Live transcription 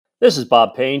This is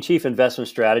Bob Payne, Chief Investment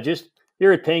Strategist,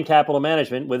 here at Payne Capital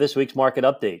Management with this week's market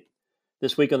update.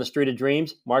 This week on the Street of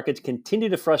Dreams, markets continue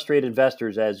to frustrate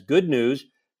investors as good news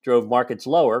drove markets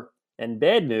lower and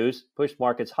bad news pushed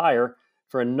markets higher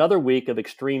for another week of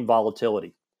extreme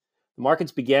volatility. The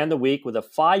markets began the week with a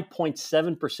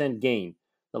 5.7% gain,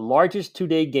 the largest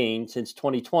two-day gain since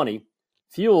 2020,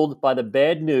 fueled by the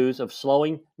bad news of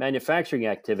slowing manufacturing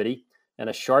activity and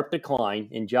a sharp decline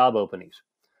in job openings.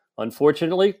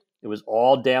 Unfortunately, it was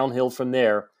all downhill from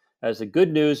there as the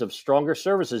good news of stronger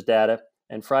services data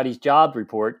and Friday's job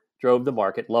report drove the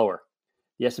market lower.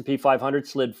 The S&P 500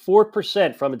 slid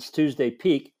 4% from its Tuesday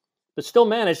peak, but still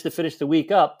managed to finish the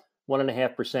week up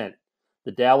 1.5%.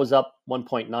 The Dow was up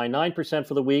 1.99%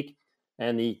 for the week,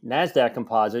 and the Nasdaq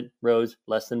composite rose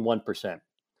less than 1%.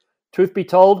 Truth be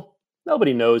told,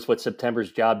 nobody knows what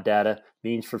September's job data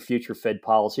means for future Fed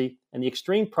policy, and the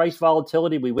extreme price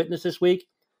volatility we witnessed this week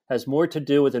has more to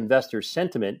do with investors'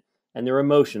 sentiment and their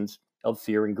emotions of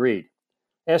fear and greed.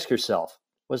 Ask yourself,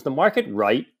 was the market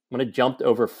right when it jumped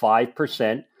over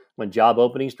 5% when job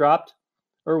openings dropped?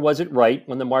 Or was it right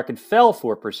when the market fell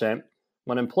 4%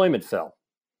 when employment fell?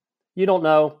 You don't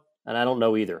know, and I don't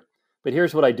know either. But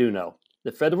here's what I do know.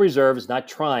 The Federal Reserve is not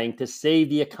trying to save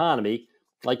the economy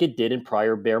like it did in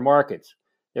prior bear markets.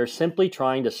 They're simply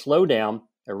trying to slow down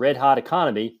a red-hot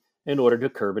economy in order to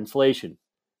curb inflation.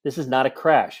 This is not a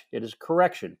crash. It is a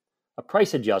correction, a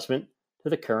price adjustment to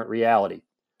the current reality.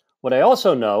 What I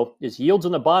also know is yields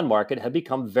in the bond market have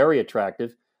become very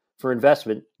attractive for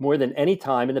investment more than any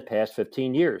time in the past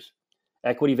 15 years.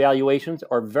 Equity valuations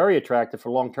are very attractive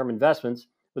for long-term investments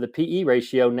with a PE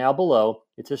ratio now below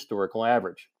its historical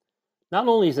average. Not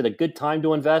only is it a good time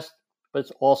to invest, but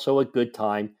it's also a good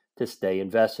time to stay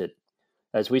invested.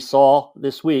 As we saw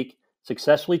this week,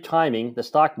 successfully timing the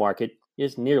stock market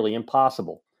is nearly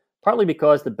impossible, partly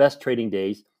because the best trading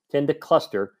days tend to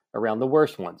cluster around the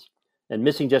worst ones, and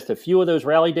missing just a few of those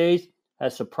rally days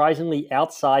has surprisingly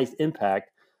outsized impact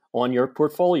on your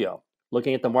portfolio.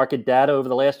 Looking at the market data over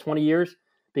the last 20 years,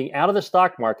 being out of the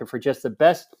stock market for just the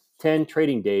best 10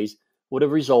 trading days would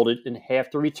have resulted in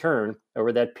half the return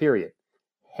over that period.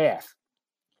 Half.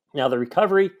 Now, the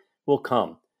recovery will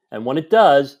come, and when it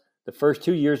does, the first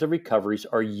 2 years of recoveries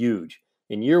are huge.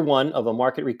 In year one of a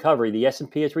market recovery, the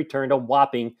S&P has returned a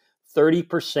whopping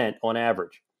 30% on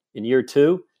average. In year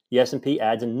two, the S&P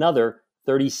adds another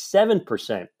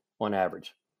 37% on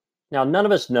average. Now, none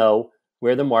of us know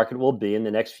where the market will be in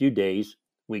the next few days,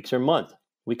 weeks, or month.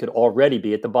 We could already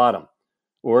be at the bottom,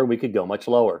 or we could go much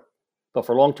lower. But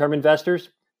for long-term investors,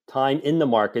 time in the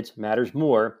markets matters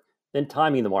more than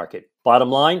timing the market. Bottom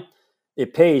line,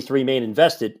 it pays to remain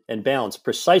invested and balanced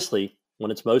precisely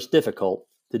when it's most difficult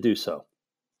to do so.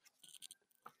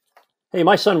 Hey,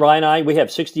 my son Ryan and I, we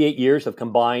have 68 years of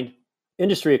combined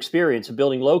industry experience in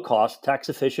building low-cost,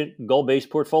 tax-efficient, goal-based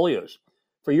portfolios.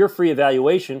 For your free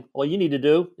evaluation, all you need to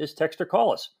do is text or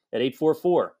call us at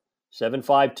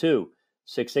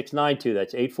 844-752-6692.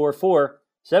 That's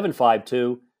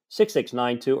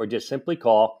 844-752-6692, or just simply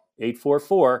call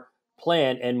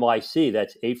 844-PLAN-NYC.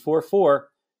 That's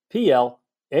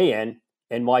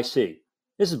 844-PLAN-NYC.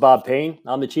 This is Bob Payne.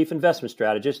 I'm the Chief Investment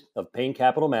Strategist of Payne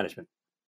Capital Management.